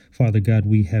Father God,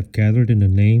 we have gathered in the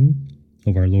name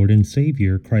of our Lord and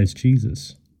Savior, Christ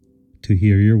Jesus, to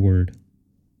hear your word.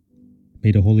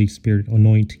 May the Holy Spirit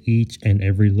anoint each and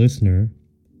every listener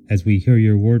as we hear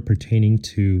your word pertaining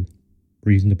to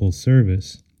reasonable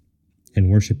service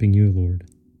and worshiping you, Lord.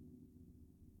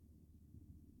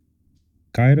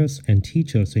 Guide us and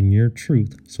teach us in your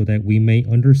truth so that we may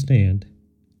understand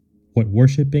what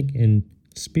worshiping in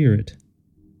spirit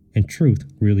and truth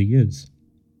really is.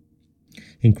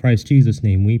 In Christ Jesus'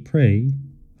 name we pray.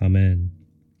 Amen.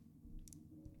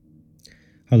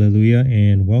 Hallelujah,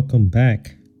 and welcome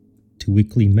back to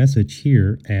weekly message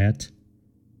here at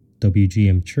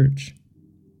WGM Church.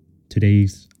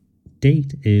 Today's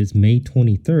date is May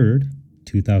 23rd,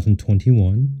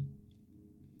 2021.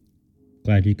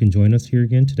 Glad you can join us here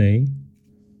again today.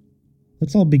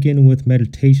 Let's all begin with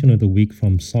meditation of the week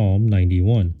from Psalm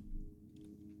 91.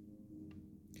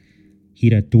 He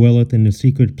that dwelleth in the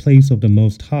secret place of the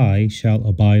Most High shall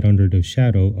abide under the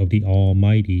shadow of the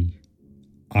Almighty.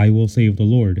 I will say of the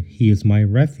Lord, He is my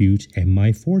refuge and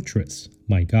my fortress,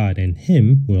 my God, and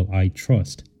Him will I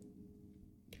trust.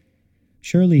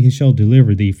 Surely He shall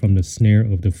deliver thee from the snare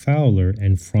of the fowler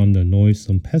and from the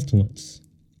noisome pestilence.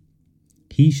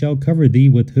 He shall cover thee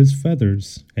with His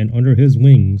feathers, and under His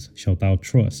wings shalt thou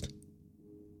trust.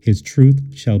 His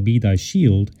truth shall be thy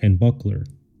shield and buckler.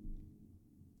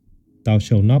 Thou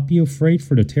shalt not be afraid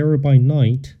for the terror by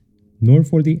night, nor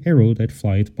for the arrow that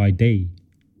flieth by day,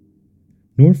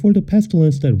 nor for the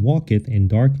pestilence that walketh in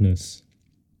darkness,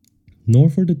 nor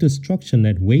for the destruction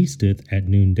that wasteth at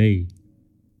noonday.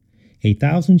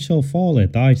 1,000 shall fall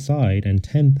at thy side, and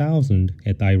 10,000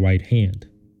 at thy right hand,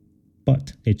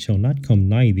 but it shall not come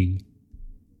nigh thee.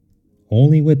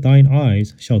 Only with thine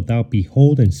eyes shalt thou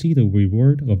behold and see the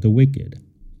reward of the wicked.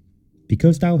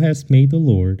 Because thou hast made the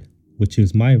Lord, which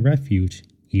is my refuge,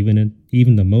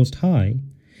 even the Most High,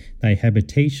 thy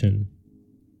habitation,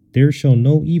 there shall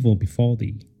no evil befall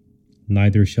thee,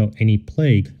 neither shall any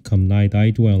plague come nigh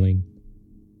thy dwelling.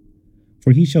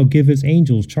 For He shall give His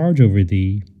angels charge over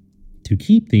thee, to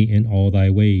keep thee in all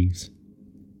thy ways.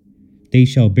 They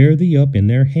shall bear thee up in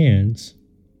their hands,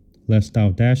 lest thou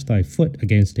dash thy foot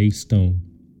against a stone.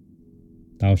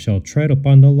 Thou shalt tread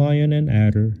upon the lion and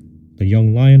adder, the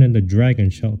young lion and the dragon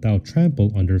shalt thou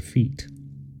trample under feet.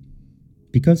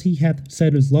 Because He hath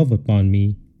set His love upon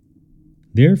me,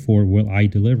 therefore will I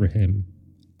deliver him.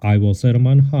 I will set him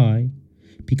on high,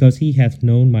 because he hath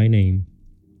known my name.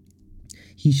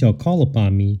 He shall call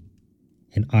upon me,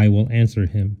 and I will answer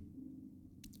him.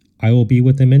 I will be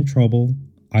with him in trouble.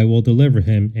 I will deliver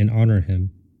him and honor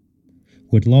him.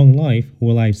 With long life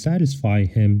will I satisfy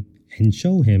him and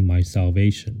show him my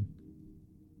salvation.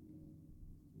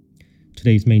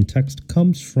 Today's main text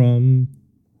comes from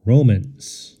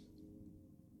Romans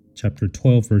chapter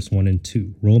 12, verse 1 and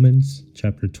 2. Romans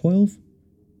chapter 12,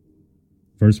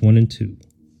 verse 1 and 2.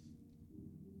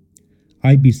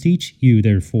 I beseech you,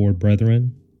 therefore,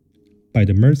 brethren, by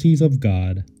the mercies of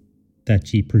God,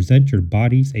 that ye present your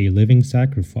bodies a living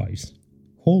sacrifice,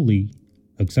 holy,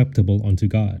 acceptable unto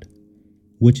God,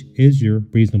 which is your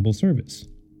reasonable service.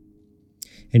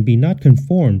 And be not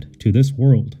conformed to this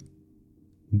world,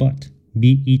 but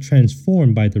be ye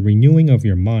transformed by the renewing of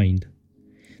your mind,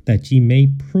 that ye may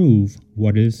prove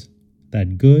what is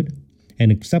that good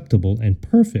and acceptable and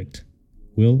perfect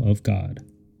will of God.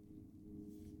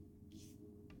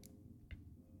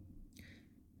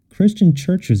 Christian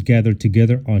churches gather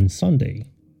together on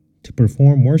Sunday to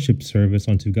perform worship service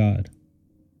unto God.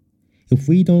 If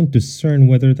we don't discern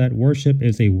whether that worship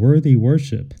is a worthy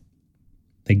worship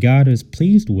that God is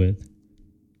pleased with,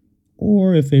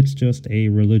 or if it's just a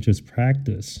religious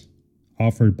practice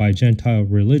offered by Gentile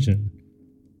religion,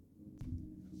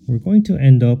 we're going to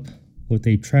end up with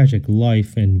a tragic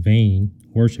life in vain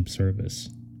worship service.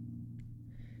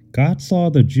 God saw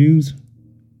the Jews'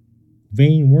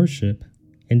 vain worship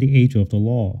in the age of the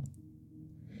law.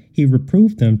 He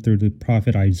reproved them through the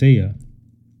prophet Isaiah.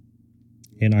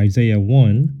 In Isaiah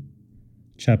 1,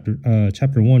 chapter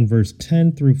 1, verse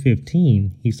 10 through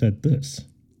 15, he said this: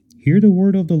 Hear the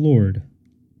word of the Lord,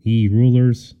 ye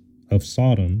rulers of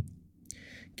Sodom.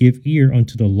 Give ear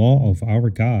unto the law of our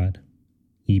God,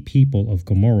 ye people of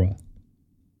Gomorrah.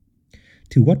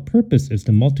 To what purpose is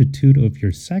the multitude of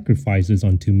your sacrifices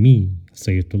unto me,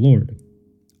 saith the Lord?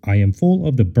 I am full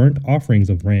of the burnt offerings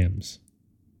of rams,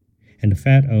 and the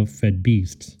fat of fed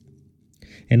beasts.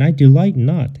 And I delight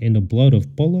not in the blood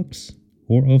of bullocks,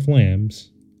 or of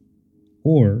lambs,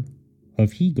 or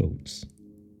of he-goats.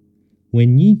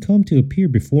 When ye come to appear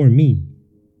before me,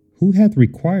 who hath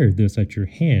required this at your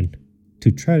hand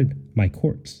to tread my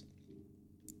courts?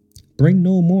 Bring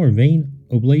no more vain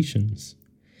oblations,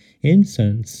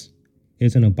 Incense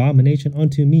is an abomination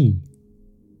unto me.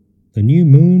 The new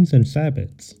moons and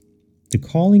Sabbaths, the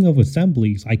calling of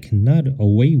assemblies I cannot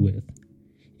away with.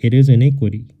 It is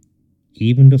iniquity,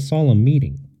 even the solemn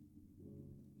meeting.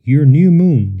 Your new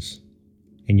moons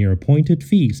and your appointed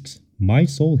feasts my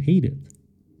soul hateth.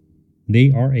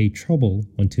 They are a trouble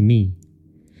unto me.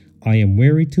 I am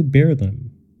weary to bear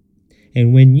them.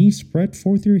 And when ye spread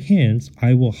forth your hands,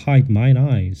 I will hide mine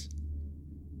eyes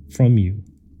from you.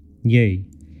 Yea,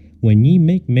 when ye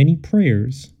make many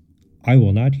prayers, I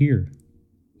will not hear.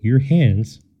 Your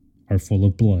hands are full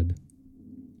of blood.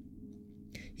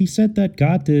 He said that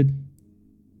God did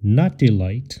not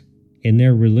delight in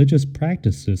their religious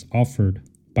practices offered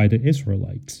by the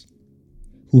Israelites,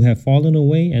 who have fallen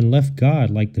away and left God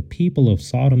like the people of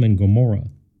Sodom and Gomorrah,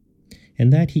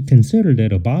 and that he considered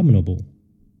it abominable.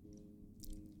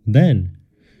 Then,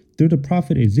 through the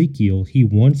prophet Ezekiel, he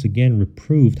once again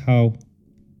reproved how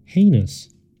heinous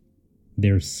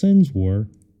their sins were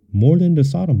more than the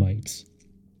Sodomites.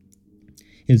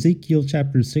 Ezekiel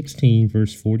chapter 16,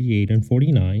 verse 48 and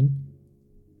 49.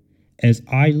 As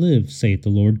I live, saith the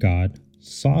Lord God,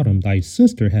 Sodom thy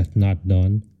sister hath not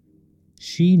done,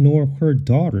 she nor her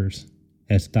daughters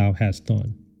as thou hast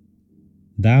done,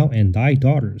 thou and thy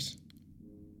daughters.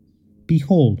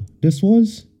 Behold, this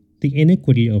was the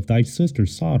iniquity of thy sister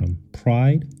Sodom.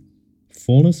 Pride,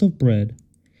 fullness of bread,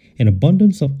 and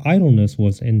abundance of idleness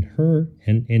was in her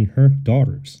and in her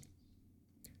daughters.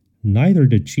 Neither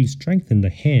did she strengthen the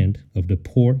hand of the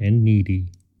poor and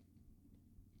needy.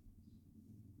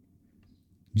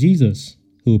 Jesus,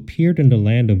 who appeared in the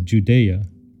land of Judea,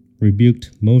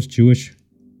 rebuked most Jewish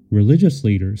religious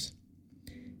leaders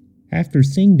after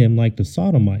seeing them like the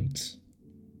Sodomites.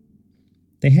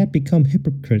 They had become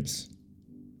hypocrites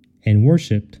and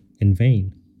worshipped in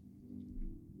vain.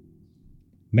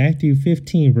 Matthew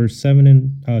 15, verse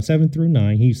 7 through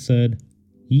 9, he said,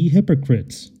 Ye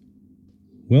hypocrites,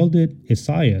 well did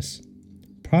Esaias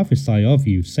prophesy of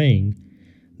you, saying,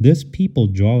 This people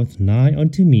draweth nigh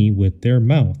unto me with their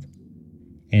mouth,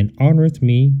 and honoreth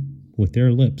me with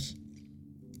their lips.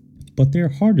 But their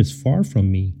heart is far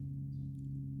from me.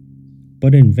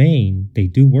 But in vain they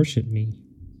do worship me,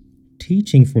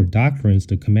 teaching for doctrines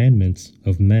the commandments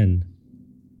of men.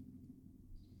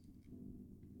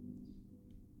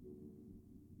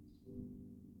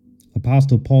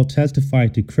 Apostle Paul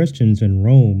testified to Christians in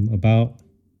Rome about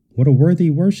what a worthy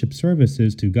worship service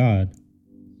is to God,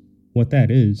 what that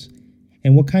is,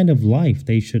 and what kind of life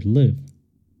they should live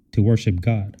to worship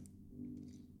God.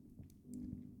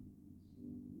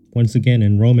 Once again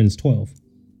in Romans 12,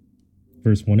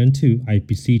 verse 1 and 2, I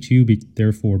beseech you,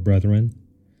 therefore, brethren,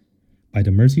 by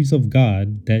the mercies of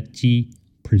God, that ye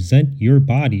present your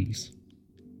bodies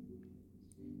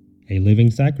a living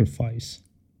sacrifice,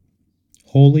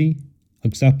 holy,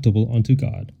 acceptable unto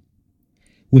God,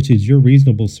 which is your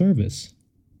reasonable service.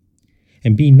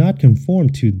 And be not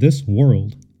conformed to this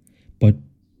world, but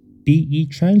be ye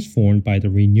transformed by the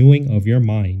renewing of your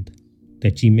mind,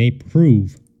 that ye may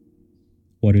prove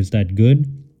what is that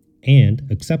good and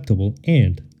acceptable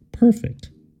and perfect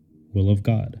will of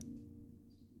God.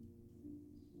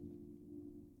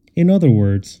 In other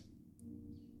words,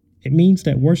 it means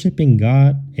that worshiping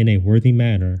God in a worthy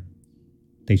manner,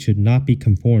 they should not be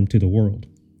conformed to the world,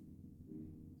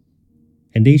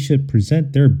 and they should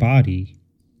present their body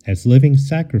as living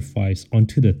sacrifice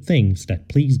unto the things that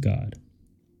please God.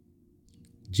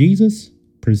 Jesus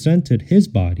presented his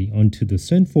body unto the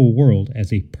sinful world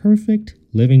as a perfect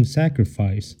living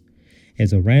sacrifice,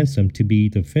 as a ransom to be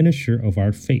the finisher of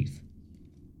our faith.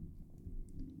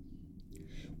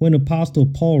 When Apostle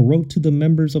Paul wrote to the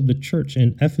members of the church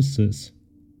in Ephesus,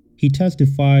 he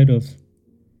testified of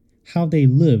how they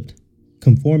lived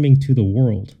conforming to the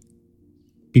world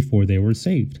before they were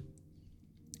saved.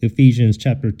 Ephesians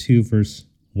chapter 2, verse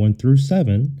 1 through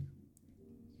 7,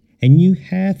 And you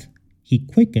hath he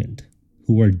quickened,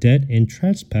 who were dead in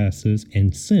trespasses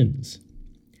and sins,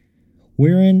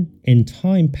 wherein in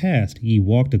time past ye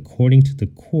walked according to the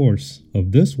course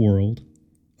of this world,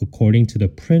 according to the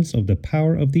prince of the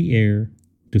power of the air,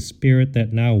 the spirit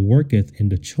that now worketh in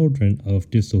the children of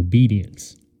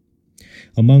disobedience,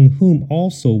 among whom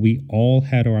also we all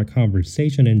had our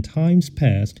conversation in times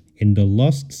past in the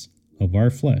lusts of our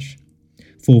flesh,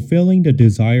 fulfilling the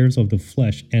desires of the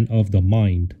flesh and of the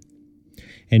mind,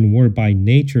 and were by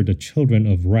nature the children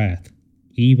of wrath,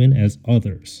 even as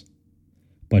others.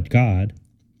 But God,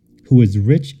 who is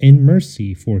rich in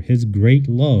mercy for his great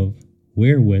love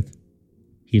wherewith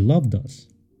he loved us,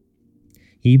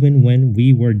 even when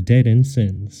we were dead in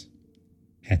sins,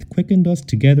 hath quickened us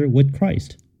together with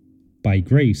Christ. By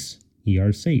grace ye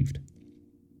are saved,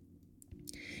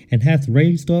 and hath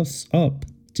raised us up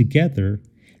together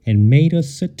and made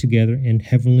us sit together in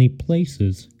heavenly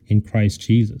places in Christ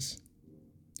Jesus,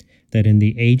 that in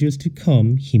the ages to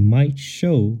come he might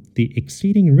show the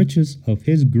exceeding riches of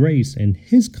his grace and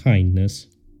his kindness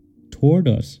toward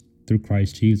us through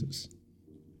Christ Jesus.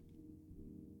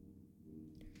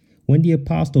 When the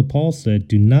Apostle Paul said,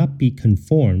 "Do not be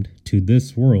conformed to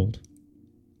this world,"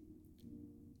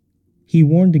 he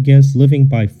warned against living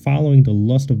by following the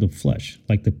lust of the flesh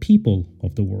like the people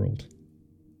of the world.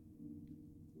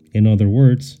 In other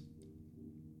words,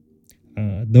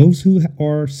 those who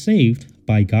are saved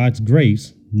by God's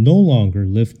grace no longer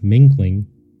live mingling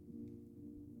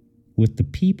with the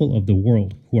people of the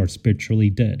world who are spiritually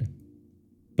dead,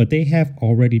 but they have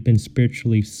already been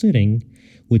spiritually sitting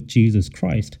with Jesus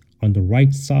Christ on the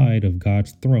right side of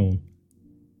God's throne,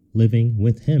 living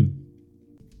with him.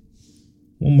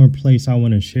 One more place I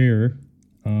want to share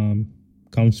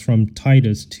comes from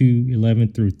Titus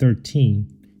 2:11 through 13.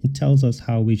 It tells us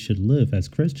how we should live as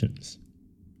Christians,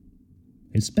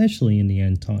 especially in the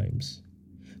end times.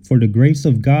 "For the grace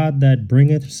of God that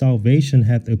bringeth salvation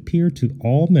hath appeared to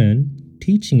all men,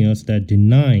 teaching us that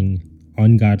denying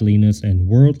ungodliness and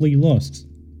worldly lusts,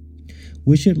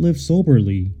 we should live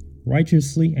soberly,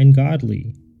 righteously, and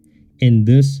godly in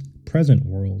this present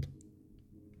world,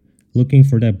 looking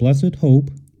for that blessed hope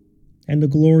and the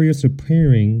glorious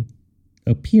appearing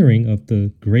of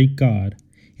the great God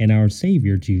and our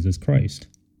Savior Jesus Christ."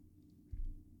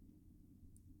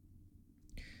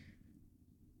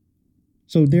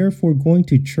 So therefore, going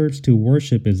to church to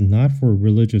worship is not for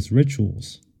religious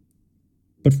rituals,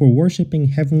 but for worshiping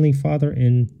Heavenly Father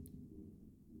in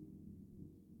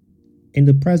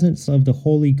the presence of the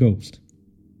Holy Ghost.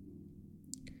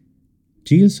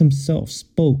 Jesus himself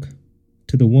spoke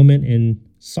to the woman in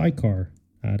Sychar,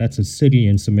 that's a city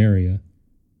in Samaria,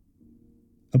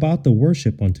 about the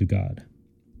worship unto God.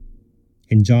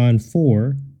 In John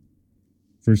 4,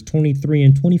 verse 23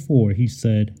 and 24, he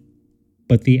said,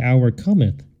 "But the hour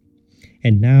cometh,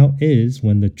 and now is,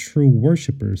 when the true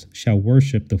worshippers shall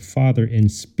worship the Father in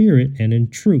spirit and in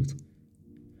truth.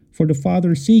 For the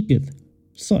Father seeketh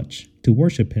such to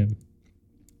worship him.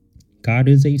 God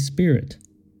is a spirit,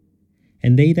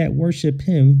 and they that worship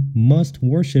him must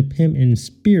worship him in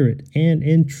spirit and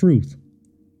in truth."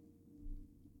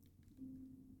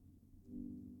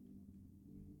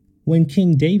 When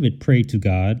King David prayed to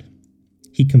God,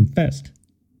 he confessed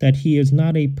that he is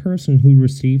not a person who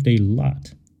received a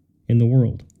lot in the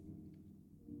world,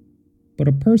 but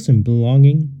a person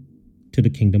belonging to the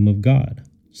kingdom of God.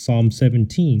 Psalm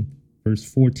 17, verse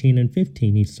 14 and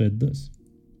 15, he said this,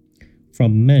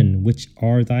 "From men which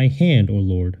are thy hand, O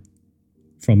Lord,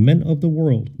 from men of the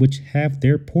world which have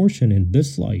their portion in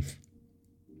this life,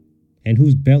 and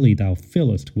whose belly thou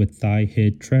fillest with thy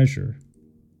hid treasure.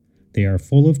 They are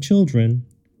full of children,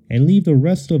 and leave the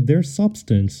rest of their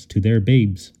substance to their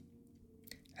babes.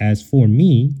 As for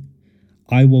me,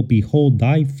 I will behold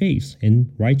thy face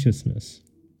in righteousness.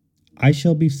 I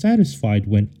shall be satisfied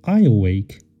when I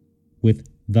awake with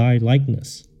thy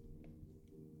likeness."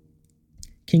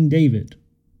 King David,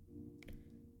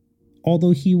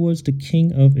 although he was the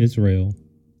king of Israel,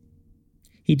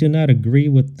 he did not agree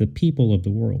with the people of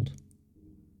the world.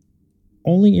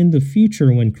 Only in the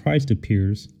future, when Christ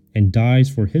appears and dies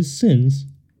for his sins,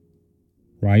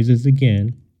 rises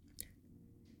again,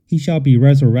 he shall be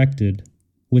resurrected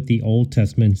with the Old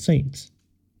Testament saints.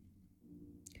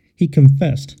 He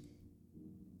confessed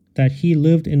that he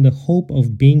lived in the hope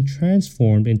of being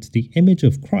transformed into the image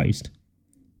of Christ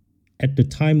at the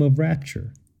time of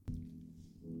rapture.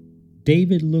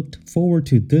 David looked forward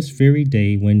to this very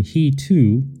day when he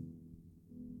too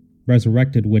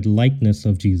resurrected with likeness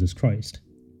of Jesus Christ.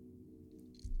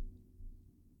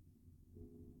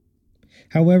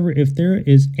 However, if there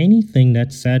is anything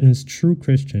that saddens true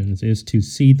Christians, is to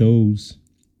see those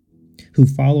who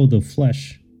follow the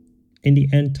flesh in the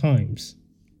end times,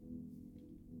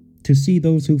 to see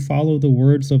those who follow the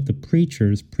words of the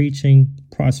preachers preaching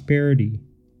prosperity,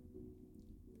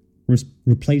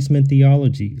 replacement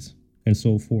theologies, and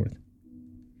so forth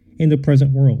in the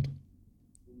present world,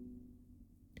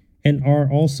 and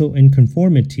are also in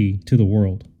conformity to the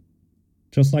world,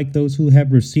 just like those who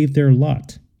have received their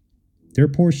lot, their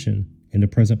portion in the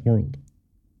present world.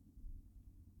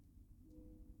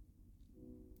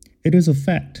 It is a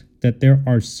fact that there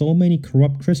are so many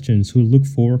corrupt Christians who look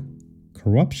for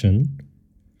corruption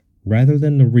rather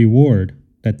than the reward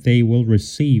that they will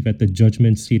receive at the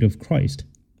judgment seat of Christ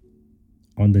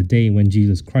on the day when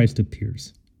Jesus Christ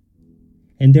appears.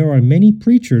 And there are many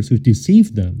preachers who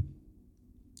deceive them.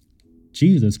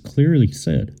 Jesus clearly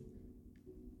said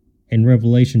in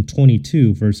Revelation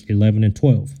 22, verse 11 and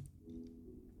 12.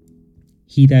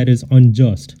 He that is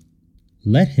unjust,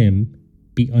 let him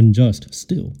be unjust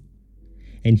still.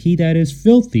 And he that is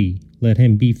filthy, let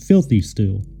him be filthy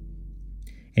still.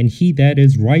 And he that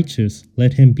is righteous,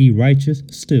 let him be righteous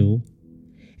still.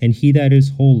 And he that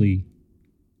is holy,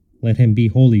 let him be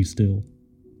holy still.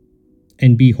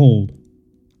 And behold,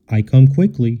 I come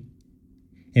quickly,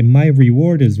 and my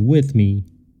reward is with me,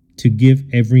 to give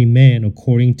every man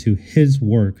according to his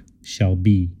work shall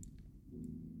be.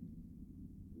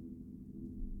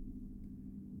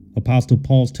 Apostle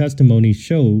Paul's testimony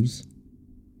shows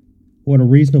what a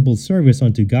reasonable service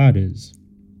unto God is,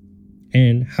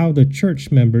 and how the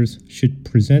church members should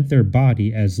present their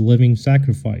body as living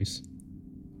sacrifice,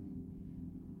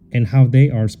 and how they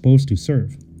are supposed to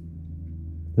serve.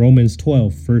 Romans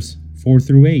 12, verse 4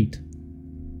 through 8.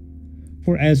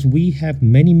 For as we have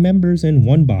many members in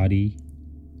one body,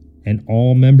 and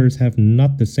all members have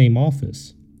not the same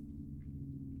office,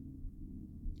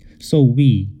 so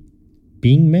we,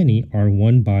 being many, are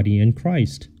one body in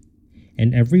Christ,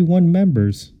 and every one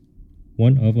members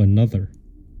one of another,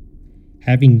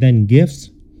 having then gifts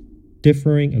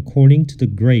differing according to the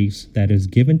grace that is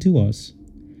given to us,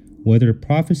 whether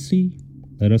prophecy,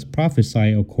 let us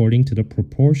prophesy according to the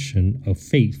proportion of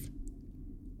faith,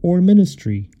 or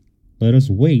ministry, let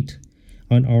us wait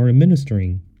on our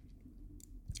ministering,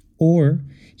 or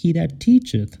he that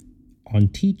teacheth, on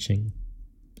teaching,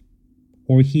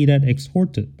 or he that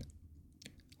exhorteth,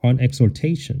 on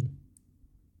exhortation.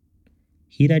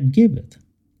 He that giveth,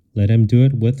 let him do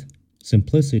it with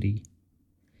simplicity.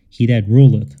 He that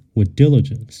ruleth, with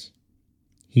diligence.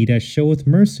 He that showeth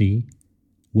mercy,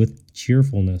 with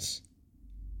cheerfulness.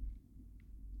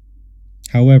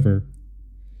 However,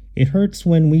 it hurts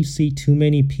when we see too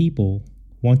many people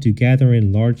want to gather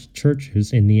in large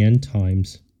churches in the end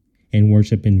times and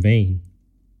worship in vain.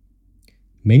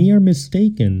 Many are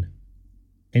mistaken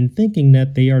and thinking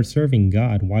that they are serving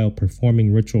God while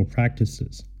performing ritual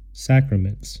practices,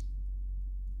 sacraments,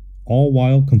 all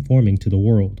while conforming to the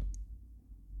world.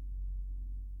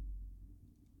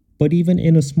 But even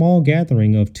in a small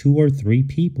gathering of 2 or 3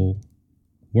 people,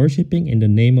 worshiping in the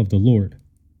name of the Lord,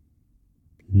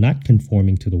 not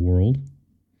conforming to the world,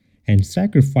 and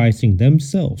sacrificing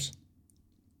themselves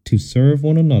to serve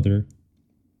one another,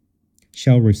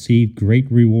 shall receive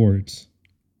great rewards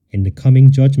in the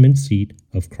coming judgment seat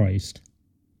of Christ.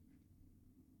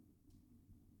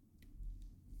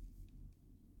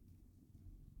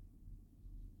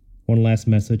 One last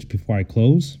message before I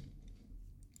close.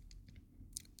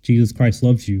 Jesus Christ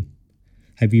loves you.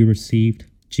 Have you received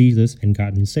Jesus and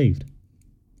gotten saved?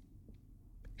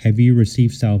 Have you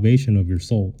received salvation of your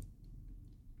soul?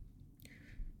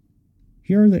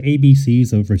 Here are the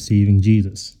ABCs of receiving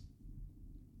Jesus.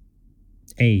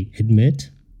 A. Admit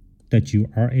that you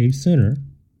are a sinner,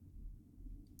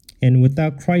 and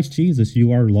without Christ Jesus,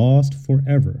 you are lost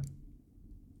forever.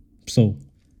 So,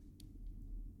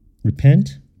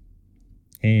 repent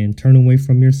and turn away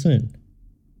from your sin.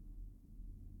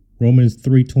 Romans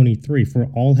 3:23, for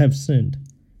all have sinned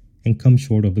and come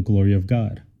short of the glory of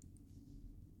God.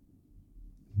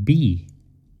 B.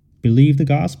 Believe the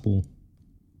gospel.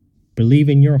 Believe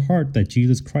in your heart that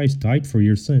Jesus Christ died for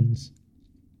your sins.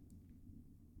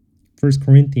 1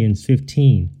 Corinthians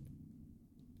 15,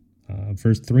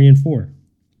 verse 3 and 4.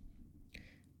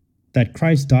 That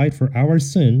Christ died for our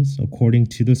sins according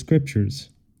to the scriptures,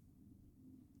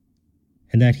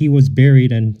 and that he was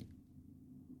buried and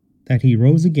that he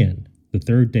rose again the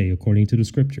 3rd day according to the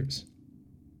scriptures.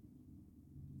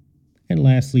 And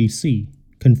lastly, C.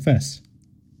 Confess.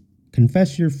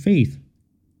 Confess your faith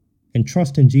and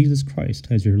trust in Jesus Christ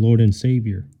as your Lord and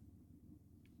Savior.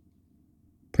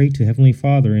 Pray to Heavenly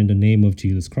Father in the name of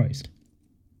Jesus Christ.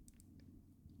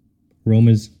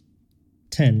 Romans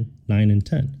 10, 9 and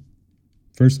 10.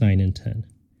 Verse 9 and 10.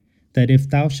 That if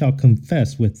thou shalt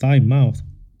confess with thy mouth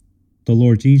the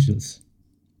Lord Jesus,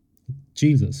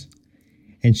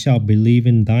 and shalt believe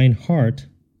in thine heart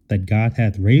that God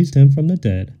hath raised him from the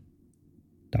dead,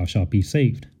 thou shalt be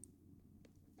saved.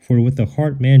 For with the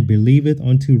heart man believeth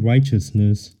unto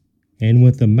righteousness, and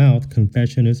with the mouth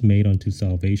confession is made unto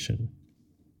salvation.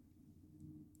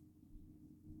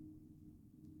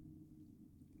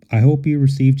 I hope you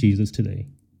receive Jesus today.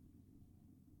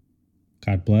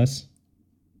 God bless,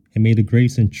 and may the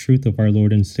grace and truth of our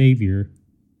Lord and Savior,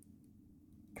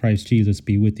 Christ Jesus,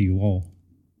 be with you all.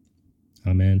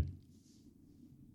 Amen.